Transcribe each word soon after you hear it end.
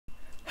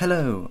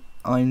Hello,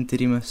 I'm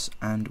Didymus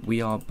and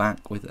we are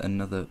back with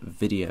another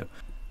video.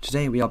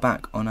 Today we are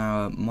back on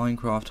our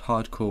Minecraft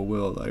hardcore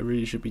world. I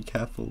really should be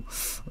careful.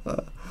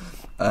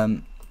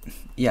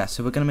 Yeah,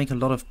 so we're going to make a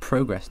lot of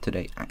progress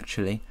today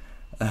actually,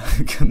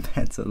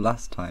 compared to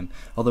last time.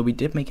 Although we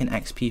did make an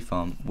XP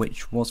farm,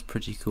 which was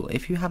pretty cool.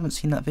 If you haven't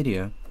seen that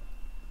video,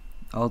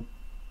 I'll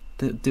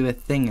do a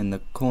thing in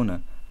the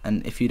corner,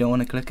 and if you don't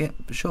want to click it,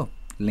 sure,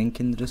 link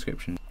in the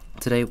description.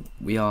 Today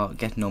we are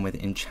getting on with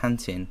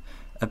enchanting.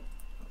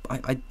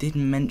 I did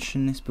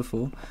mention this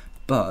before,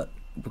 but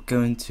we're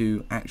going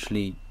to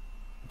actually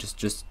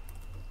just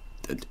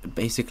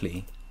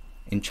basically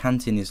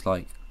enchanting is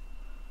like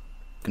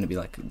going to be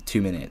like 2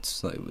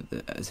 minutes. Like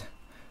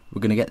we're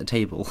going to get the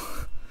table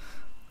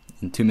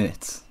in 2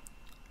 minutes,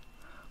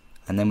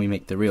 and then we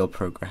make the real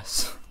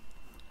progress.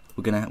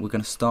 We're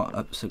gonna start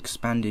up, so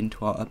expand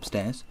into our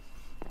upstairs.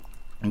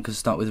 I'm gonna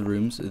start with the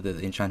rooms.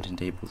 The enchanting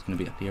table is gonna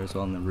be up here as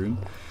well in the room.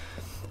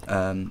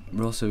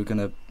 We're also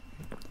gonna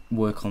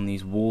work on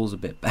these walls a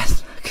bit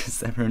better because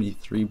they're only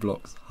 3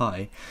 blocks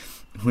high.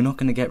 We're not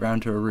gonna get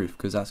round to a roof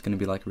because that's gonna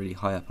be like really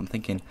high up. I'm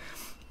thinking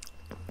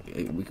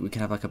we could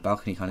have like a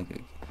balcony kind of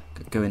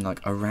going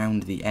like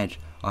around the edge.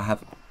 I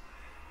have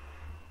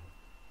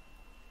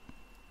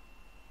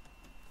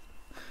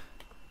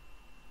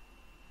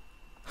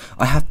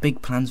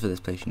big plans for this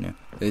place, you know.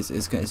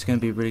 It's going to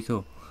be really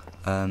cool.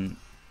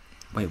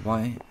 Wait,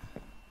 why?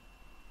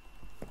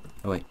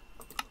 Oh wait.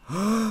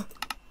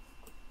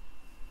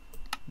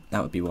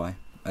 That would be why.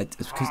 It's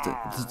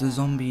because the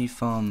zombie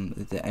farm,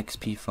 the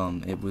XP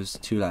farm, it was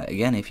too late.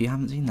 Again, if you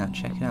haven't seen that,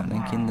 check it out.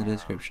 Link in the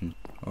description.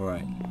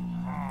 Alright.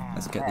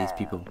 Let's get these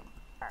people.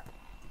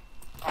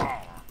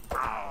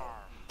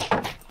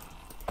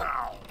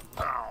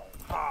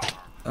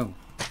 Oh,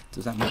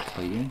 does that not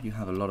kill you? You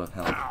have a lot of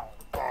health.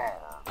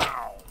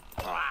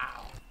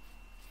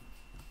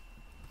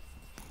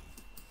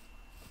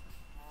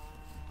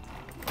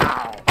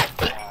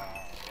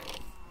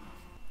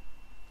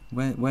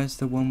 Where's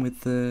the one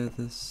with the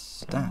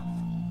staff?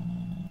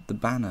 The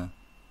banner?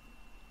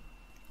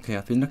 Okay,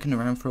 I've been looking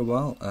around for a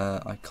while.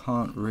 I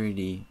can't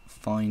really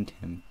find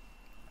him,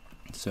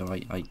 so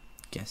I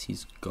guess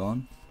he's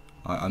gone.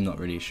 I'm not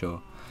really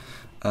sure.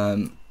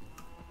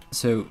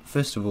 So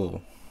first of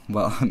all,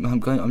 well, I'm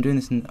doing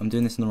this in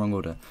the wrong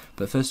order.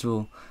 But first of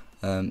all,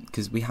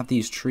 because we have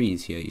these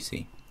trees here, you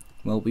see.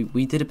 Well,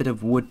 we did a bit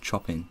of wood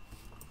chopping.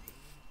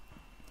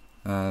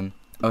 Oh,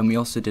 and we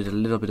also did a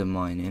little bit of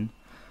mining.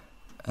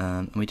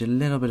 And we did a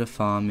little bit of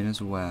farming as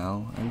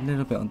well, a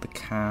little bit on the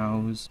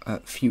cows.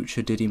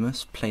 Future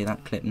Didymus, play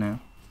that clip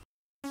now.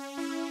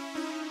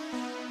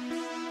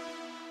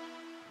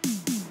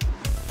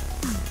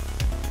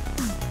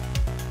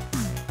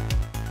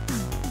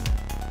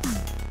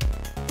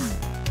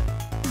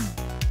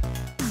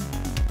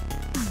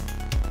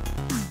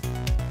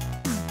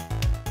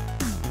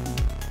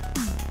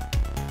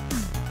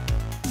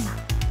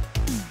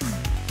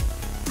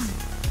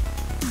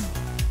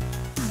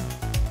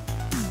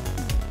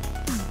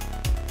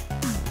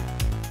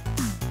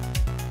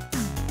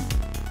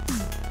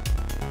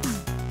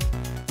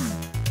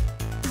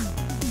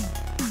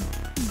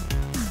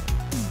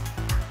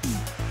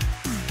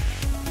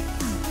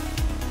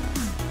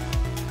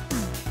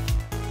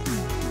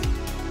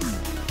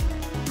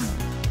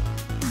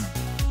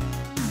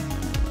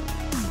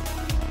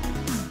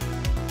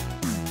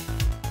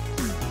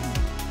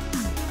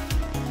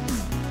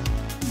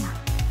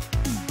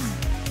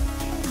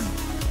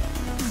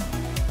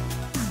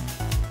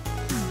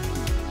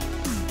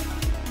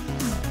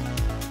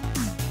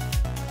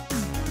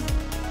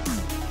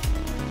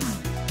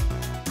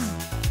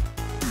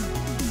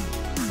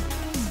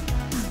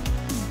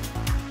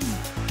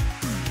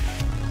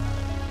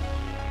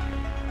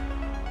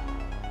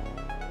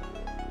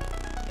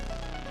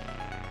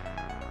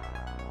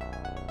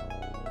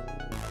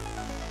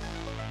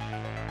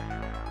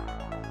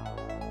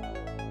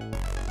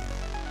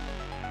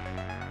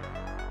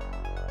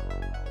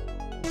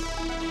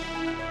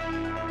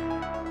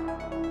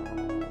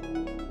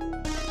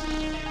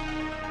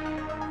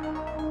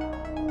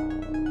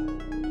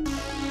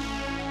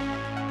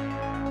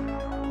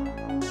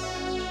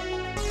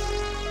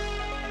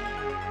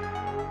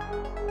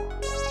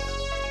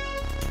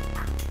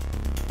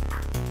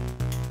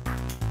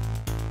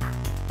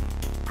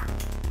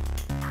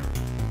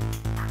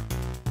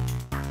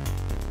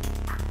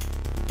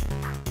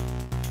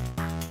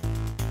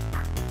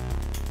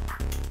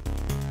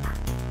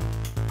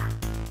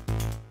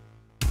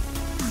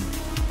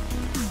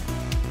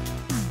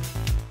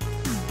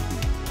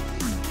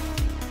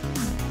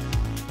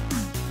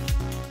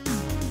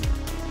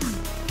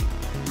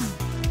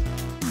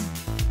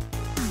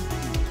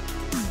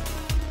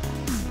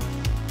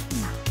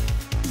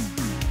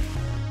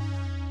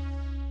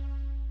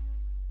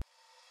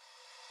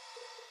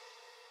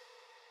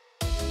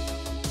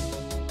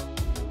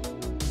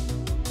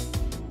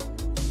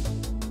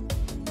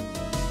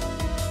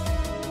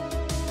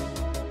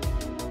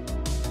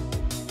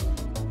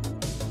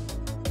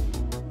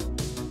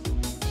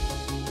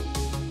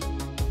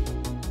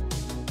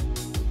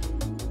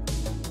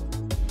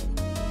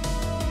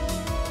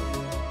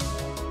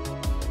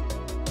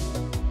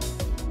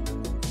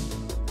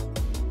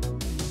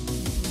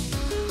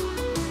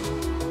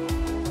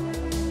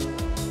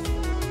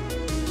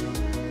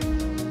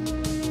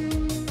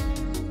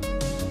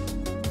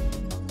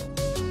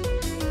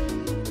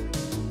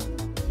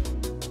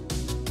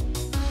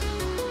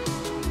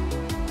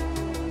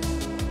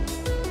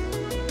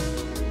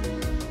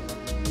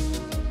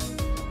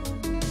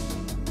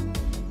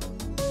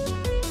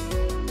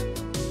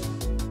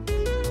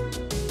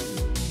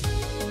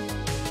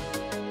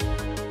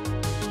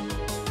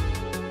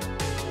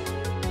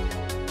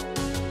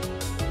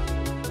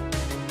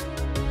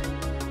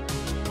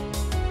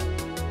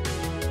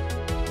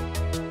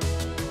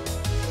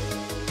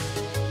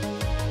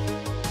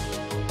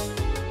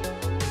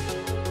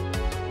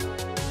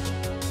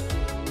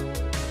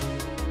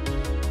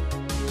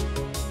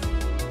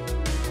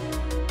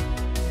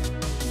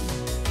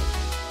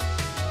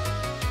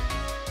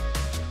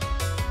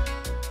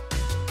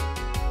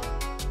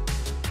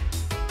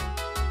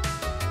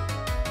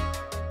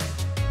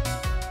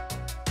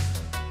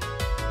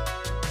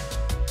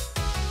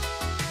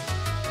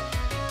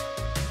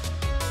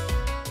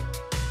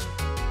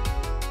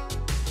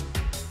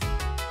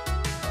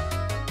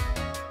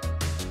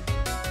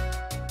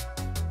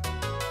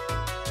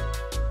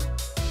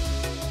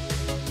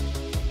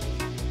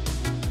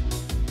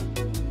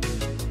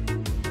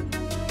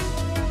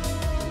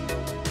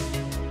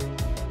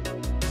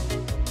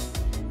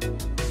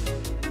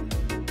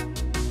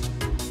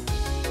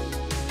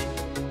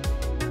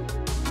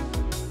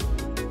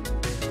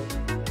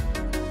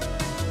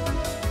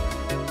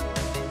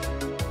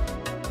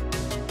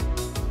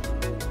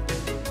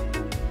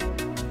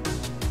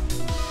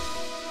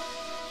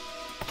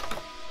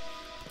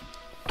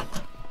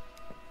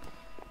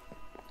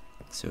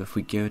 So if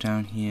we go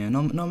down here,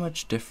 not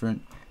much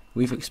different.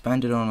 We've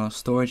expanded on our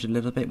storage a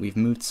little bit. We've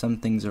moved some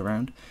things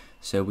around.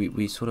 So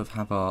we sort of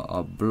have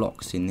our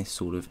blocks in this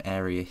sort of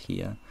area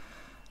here,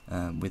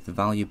 with the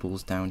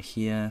valuables down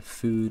here,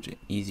 food,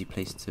 easy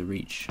place to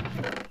reach.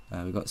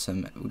 We got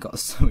some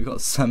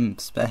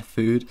spare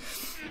food.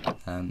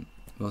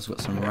 We also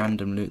got some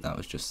random loot. That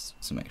was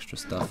just some extra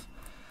stuff.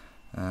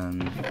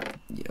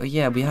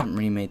 Yeah, we haven't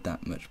really made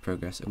that much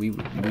progress. We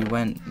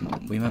went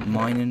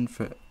mining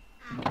for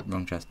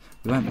wrong chest.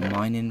 We went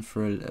mining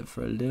for a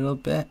little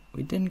bit.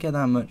 We didn't get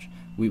that much.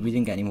 We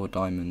didn't get any more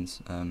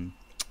diamonds.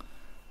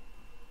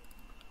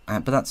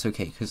 But that's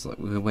okay, because like,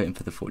 we were waiting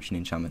for the fortune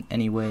enchantment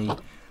anyway.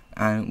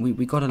 And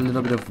we got a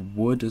little bit of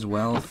wood as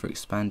well for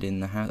expanding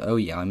the house. Oh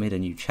yeah, I made a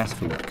new chest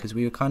for wood because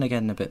we were kind of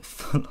getting a bit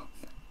full on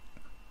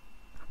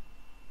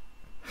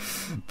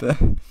that. But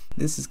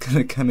this is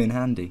gonna come in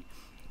handy.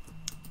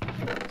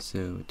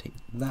 So take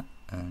that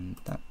and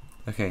that.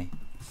 Okay,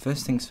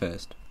 first things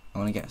first. I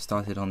want to get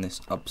started on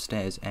this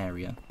upstairs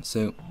area.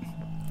 So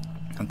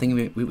I'm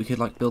thinking we could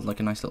like build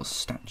like a nice little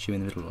statue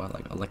in the middle,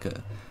 like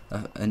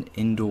an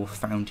indoor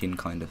fountain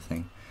kind of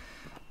thing.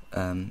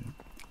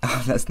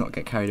 Let's not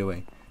get carried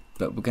away.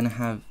 But we're gonna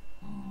have.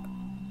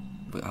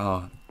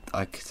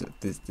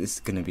 This is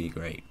gonna be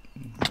great.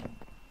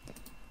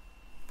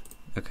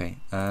 Okay.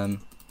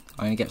 I'm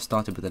gonna get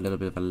started with a little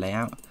bit of a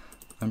layout.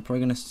 I'm probably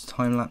gonna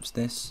time lapse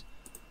this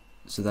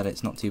so that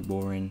it's not too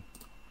boring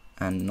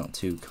and not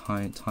too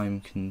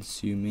time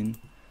consuming.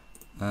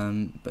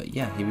 But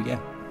yeah, here we go.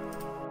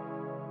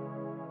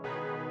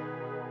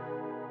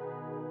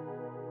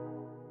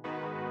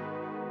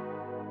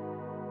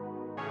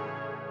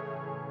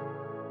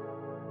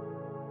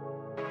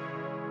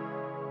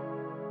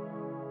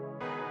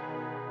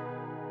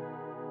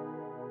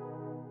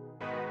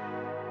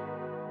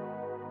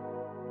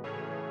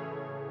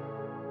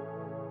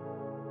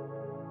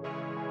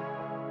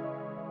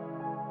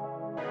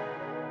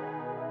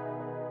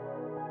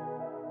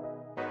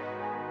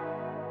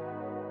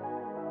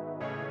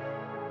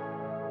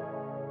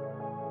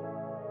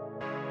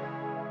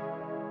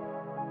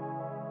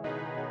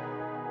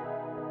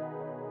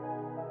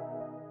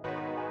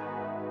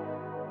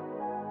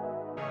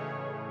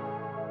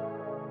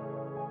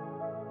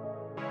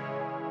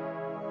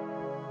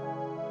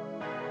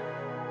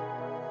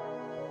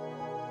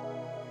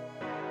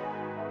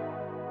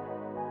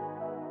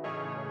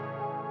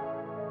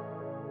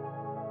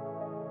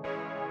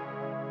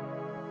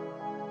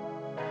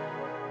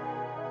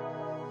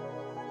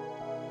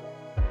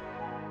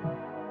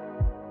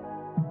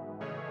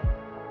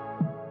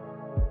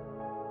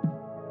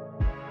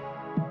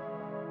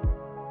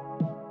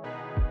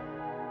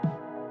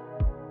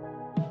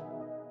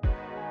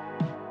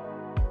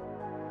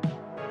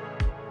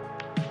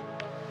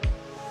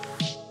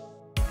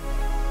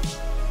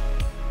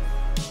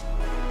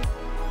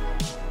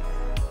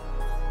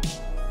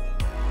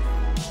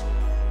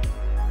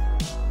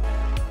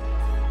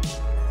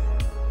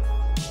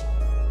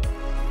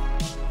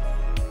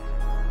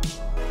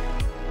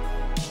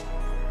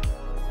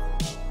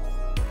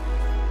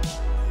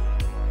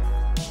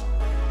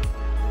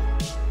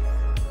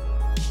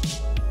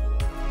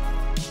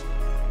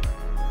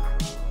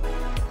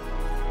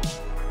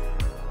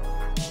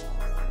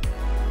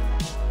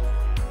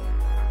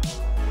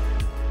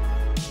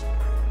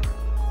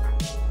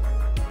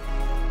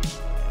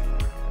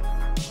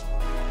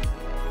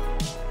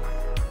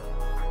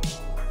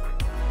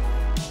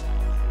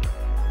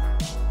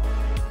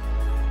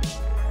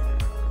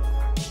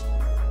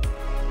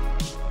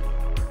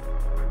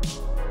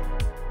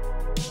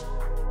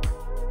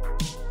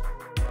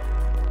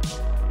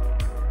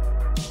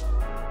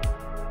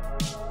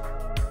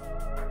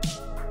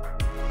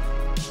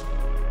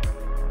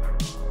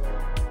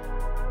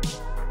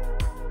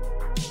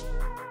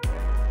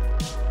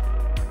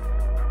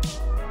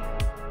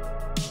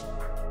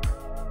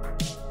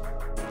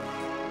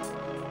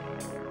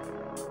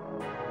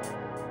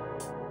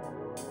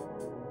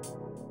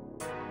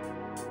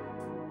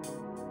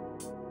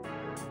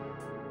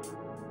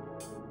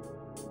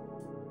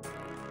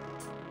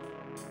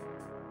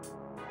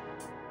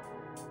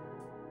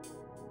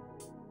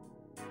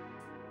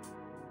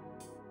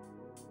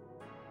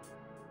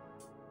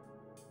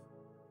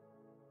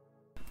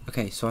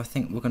 Okay, so I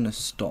think we're gonna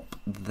stop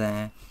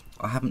there.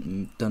 I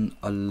haven't done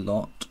a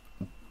lot,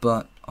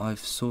 but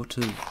I've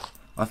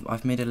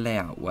made a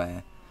layout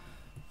where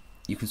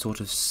you can sort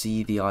of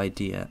see the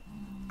idea,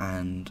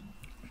 and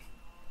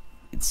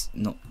it's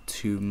not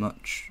too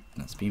much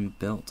that's been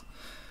built.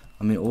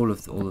 I mean, all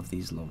of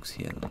these logs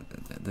here,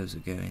 those are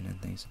going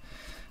and things.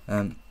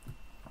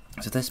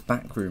 So this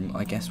back room,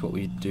 I guess what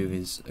we'd do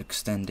is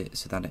extend it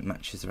so that it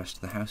matches the rest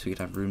of the house. We could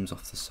have rooms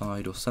off the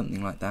side or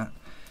something like that.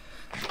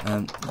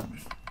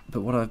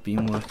 But what I've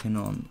been working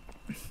on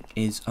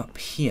is up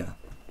here.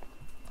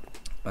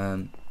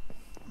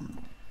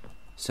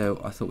 So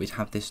I thought we'd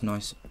have this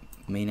nice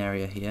main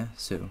area here.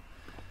 So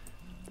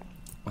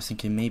I was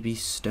thinking maybe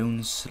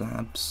stone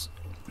slabs,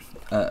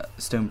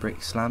 stone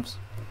brick slabs.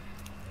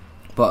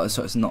 But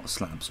so it's not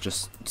slabs,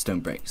 just stone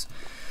bricks.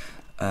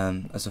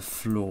 as a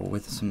floor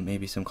with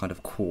maybe some kind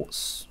of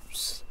quartz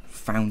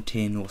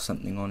fountain or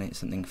something on it,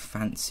 something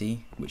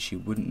fancy, which you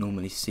wouldn't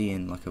normally see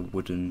in like a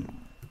wooden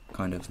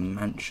kind of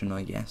mansion,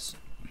 I guess.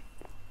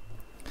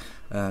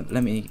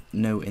 Let me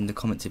know in the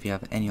comments if you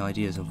have any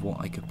ideas of what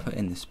I could put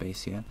in this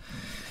space here.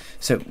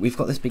 So we've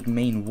got this big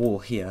main wall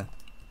here,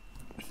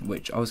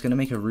 which I was going to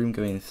make a room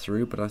going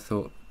through, but I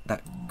thought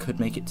that could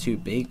make it too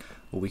big,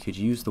 or we could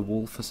use the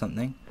wall for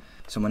something.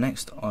 So my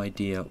next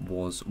idea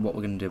was what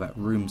we're going to do about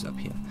rooms up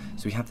here.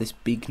 So we have this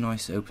big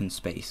nice open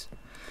space,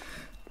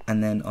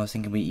 and then I was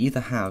thinking we either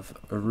have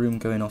a room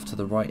going off to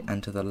the right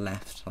and to the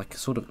left, like a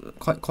sort of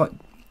quite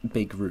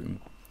big room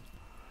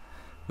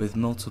with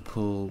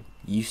multiple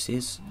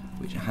uses,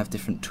 which have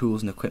different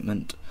tools and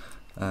equipment,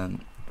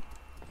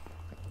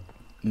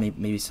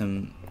 maybe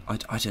some, I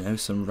don't know,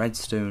 some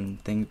redstone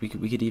things. We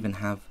could even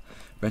have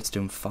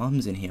redstone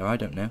farms in here, I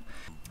don't know.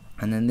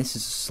 And then this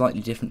is a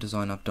slightly different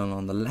design I've done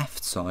on the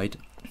left side,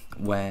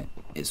 where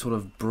it sort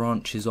of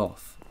branches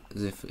off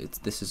as if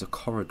this is a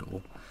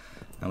corridor,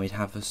 and we'd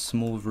have a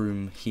small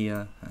room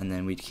here, and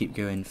then we'd keep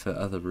going for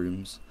other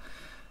rooms.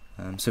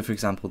 So for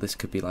example, this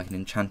could be like an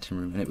enchanting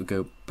room, and it would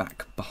go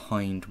back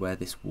behind where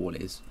this wall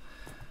is,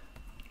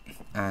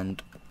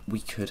 and we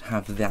could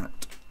have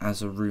that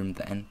as a room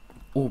then,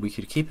 or we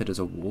could keep it as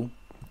a wall,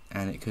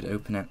 and it could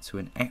open out to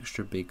an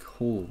extra big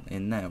hall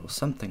in there, or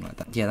something like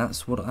that. Yeah,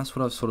 that's what I've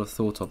sort of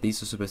thought of.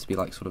 These are supposed to be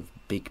like sort of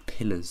big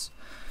pillars.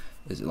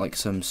 Is it like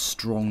some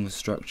strong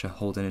structure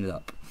holding it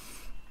up?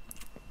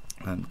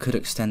 Could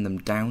extend them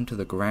down to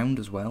the ground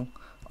as well.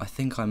 I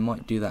think I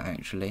might do that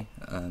actually.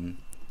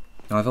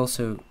 Now I've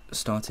also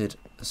started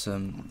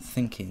some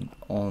thinking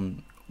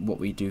on what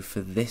we do for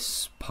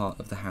this part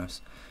of the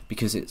house,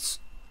 because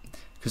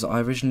I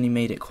originally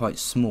made it quite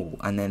small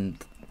and then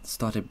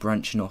started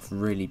branching off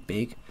really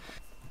big.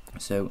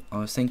 So I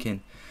was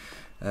thinking,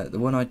 the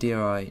one idea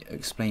I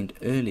explained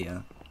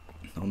earlier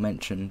or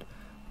mentioned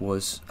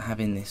was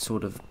having this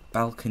sort of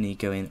balcony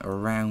going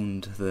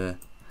around the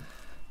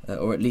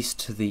or at least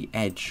to the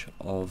edge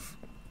of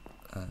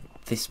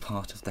this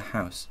part of the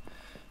house.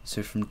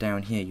 So from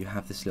down here you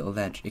have this little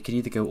edge. It could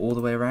either go all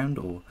the way around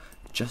or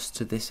just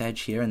to this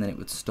edge here, and then it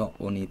would stop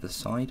on either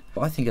side.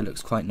 But I think it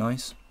looks quite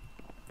nice.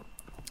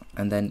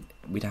 And then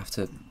we'd have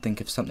to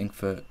think of something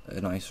for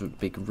a nice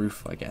big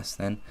roof, I guess,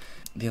 then.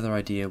 The other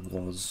idea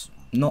was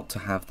not to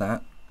have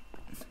that,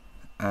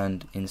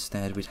 and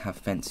instead we'd have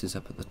fences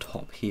up at the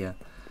top here,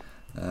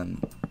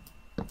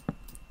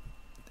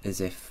 as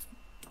if,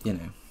 you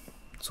know,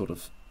 sort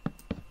of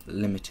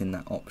limiting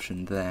that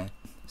option there.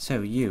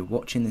 So you,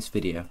 watching this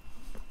video,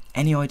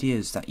 any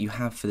ideas that you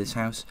have for this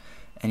house?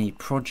 Any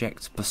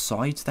projects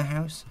besides the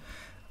house?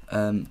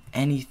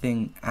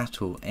 Anything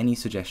at all, any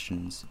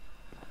suggestions?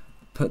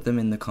 Put them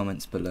in the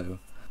comments below,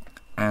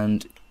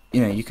 and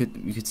you know, you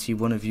could see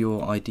one of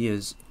your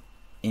ideas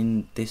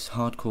in this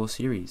hardcore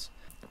series.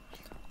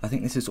 I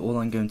think this is all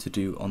I'm going to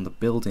do on the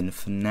building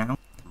for now,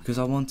 because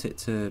I want it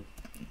to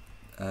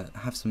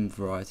have some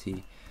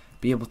variety,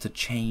 be able to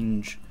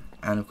change,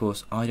 and of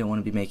course I don't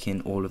want to be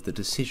making all of the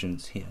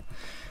decisions here.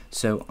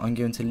 So I'm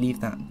going to leave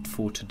that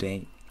for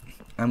today,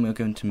 and we're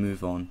going to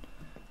move on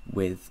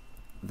with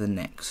the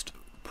next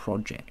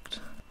project.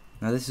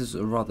 Now this is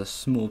a rather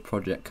small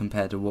project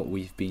compared to what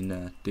we've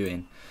been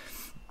doing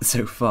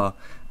so far,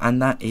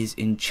 and that is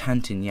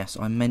enchanting. Yes,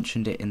 I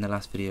mentioned it in the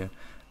last video,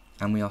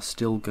 and we are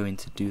still going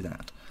to do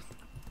that.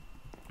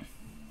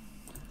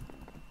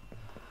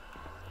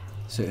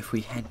 So if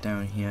we head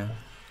down here,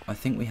 I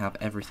think we have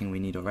everything we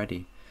need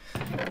already.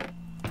 We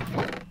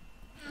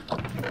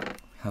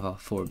have our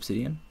 4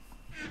 obsidian,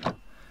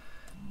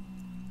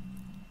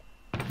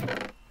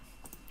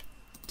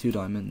 2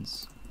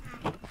 diamonds,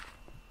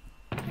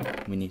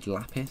 we need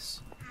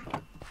lapis,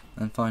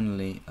 and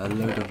finally a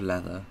load of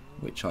leather,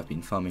 which I've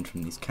been farming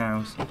from these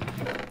cows,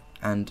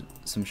 and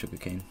some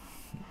sugarcane.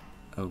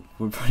 Oh,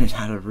 we're running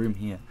out of room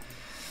here.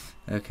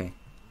 Okay.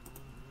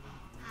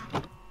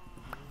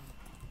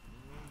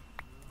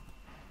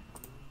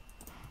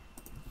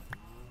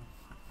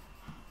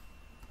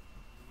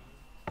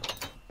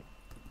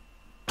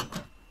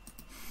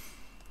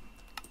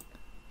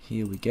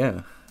 Here we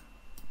go.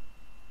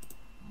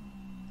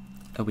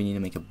 Oh, we need to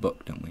make a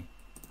book, don't we?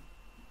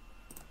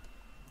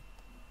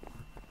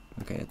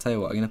 Okay, I'll tell you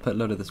what, I'm going to put a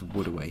load of this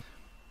wood away.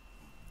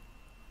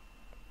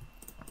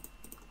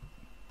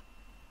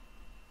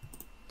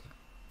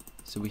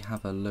 So we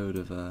have a load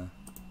of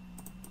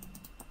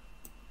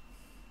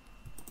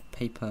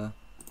paper,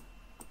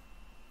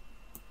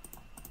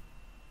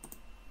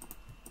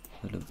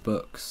 a load of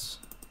books,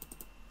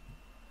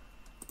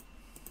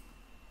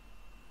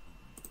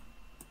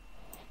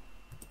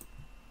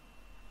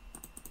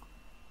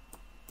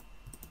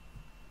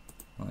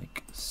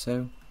 like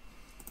so.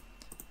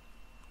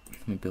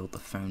 Let me build the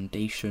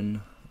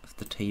foundation of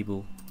the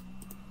table,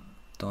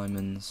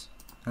 diamonds,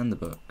 and the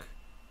book,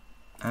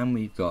 and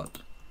we've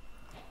got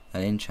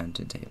an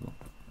enchanting table.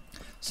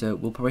 So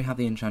we'll probably have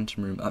the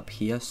enchanting room up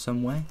here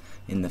somewhere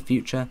in the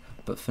future,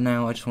 but for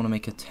now I just want to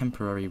make a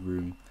temporary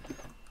room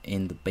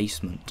in the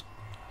basement,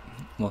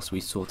 whilst we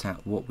sort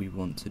out what we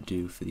want to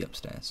do for the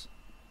upstairs.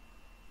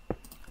 I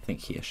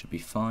think here should be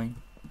fine.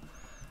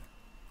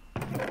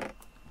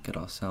 Get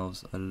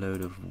ourselves a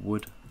load of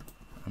wood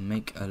and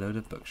make a load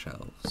of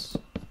bookshelves.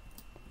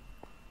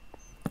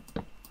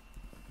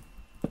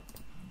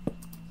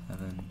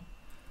 7,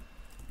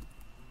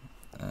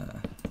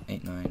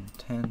 8, 9,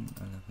 10, 11,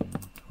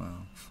 12,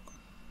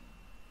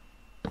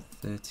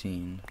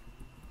 13.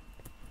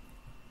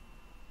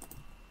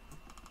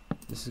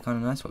 This is kind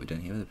of nice what we're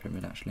doing here with the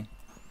pyramid, actually.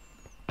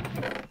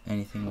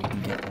 Anything we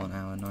can get on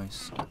our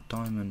nice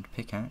diamond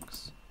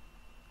pickaxe.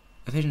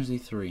 Efficiency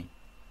 3.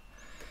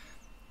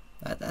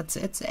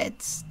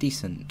 It's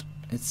decent.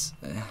 It's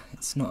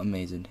not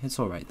amazing. It's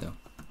all right though.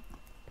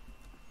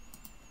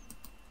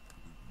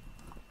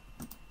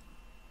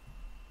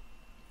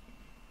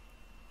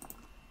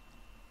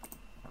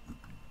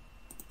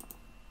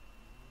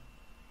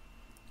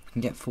 We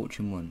can get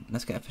fortune 1.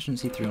 Let's get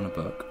efficiency 3 on a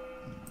book,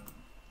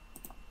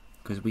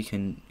 because we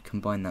can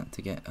combine that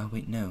to get. Oh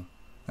wait, no,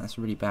 that's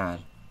really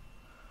bad.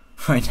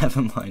 Right,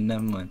 never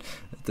mind.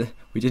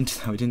 We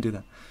didn't do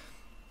that.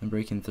 I'm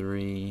breaking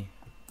 3.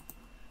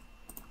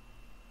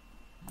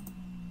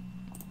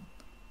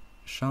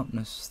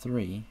 Sharpness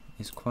 3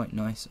 is quite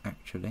nice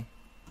actually.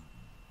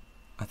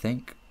 I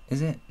think.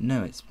 Is it?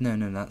 No, it's no,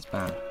 that's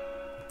bad.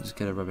 Just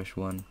get a rubbish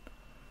 1.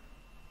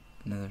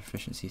 Another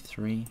efficiency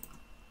 3.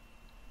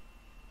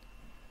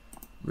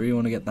 Really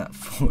want to get that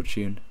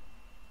fortune.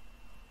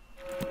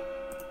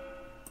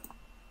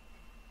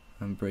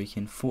 I'm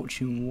breaking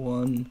fortune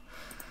 1.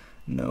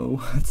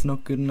 No, that's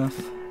not good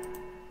enough.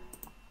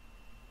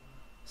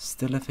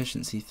 Still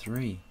efficiency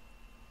 3.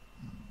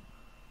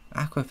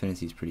 Aqua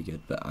affinity is pretty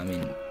good, but I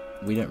mean,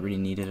 we don't really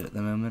need it at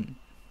the moment.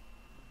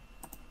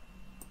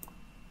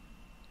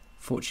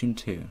 Fortune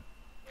 2.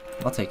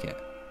 I'll take it.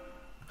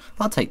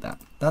 I'll take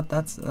that. We'll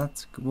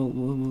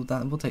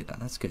take that.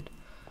 That's good.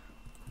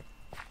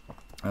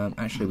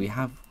 Actually,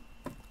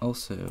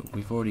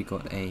 we've already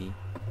got a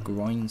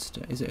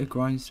grindstone. Is it a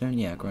grindstone?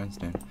 Yeah, a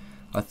grindstone.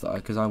 I thought,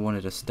 because I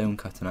wanted a stone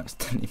cut and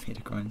accidentally made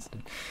a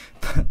grindstone.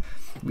 But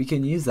we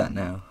can use that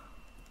now.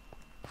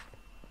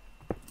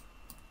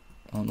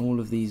 On all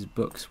of these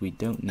books we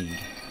don't need.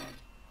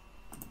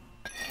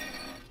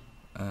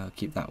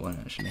 Keep that one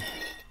actually.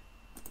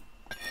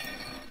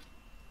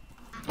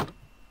 I'm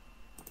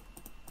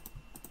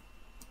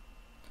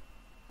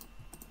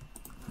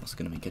just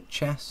going to make a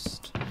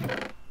chest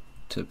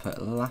to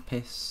put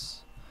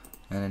lapis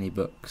and any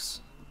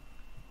books.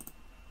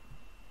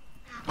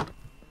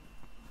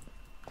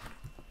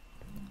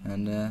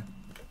 And there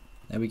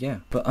we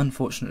go. But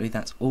unfortunately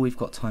that's all we've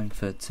got time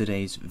for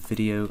today's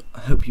video.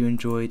 I hope you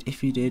enjoyed.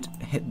 If you did,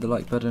 hit the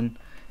like button.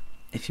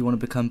 If you want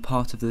to become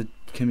part of the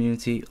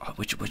community,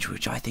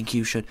 which I think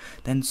you should,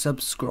 then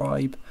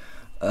subscribe.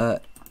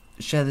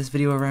 Share this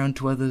video around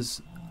to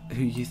others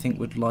who you think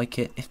would like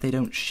it. If they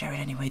don't, share it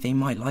anyway, they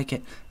might like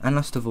it. And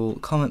last of all,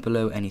 comment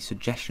below any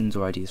suggestions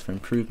or ideas for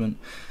improvement.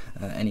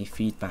 Any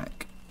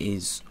feedback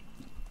is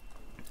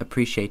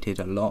appreciated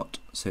a lot,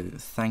 so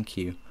thank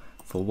you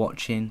for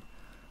watching,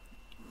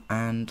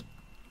 and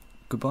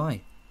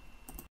goodbye.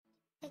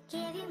 I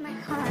gave you my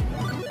heart.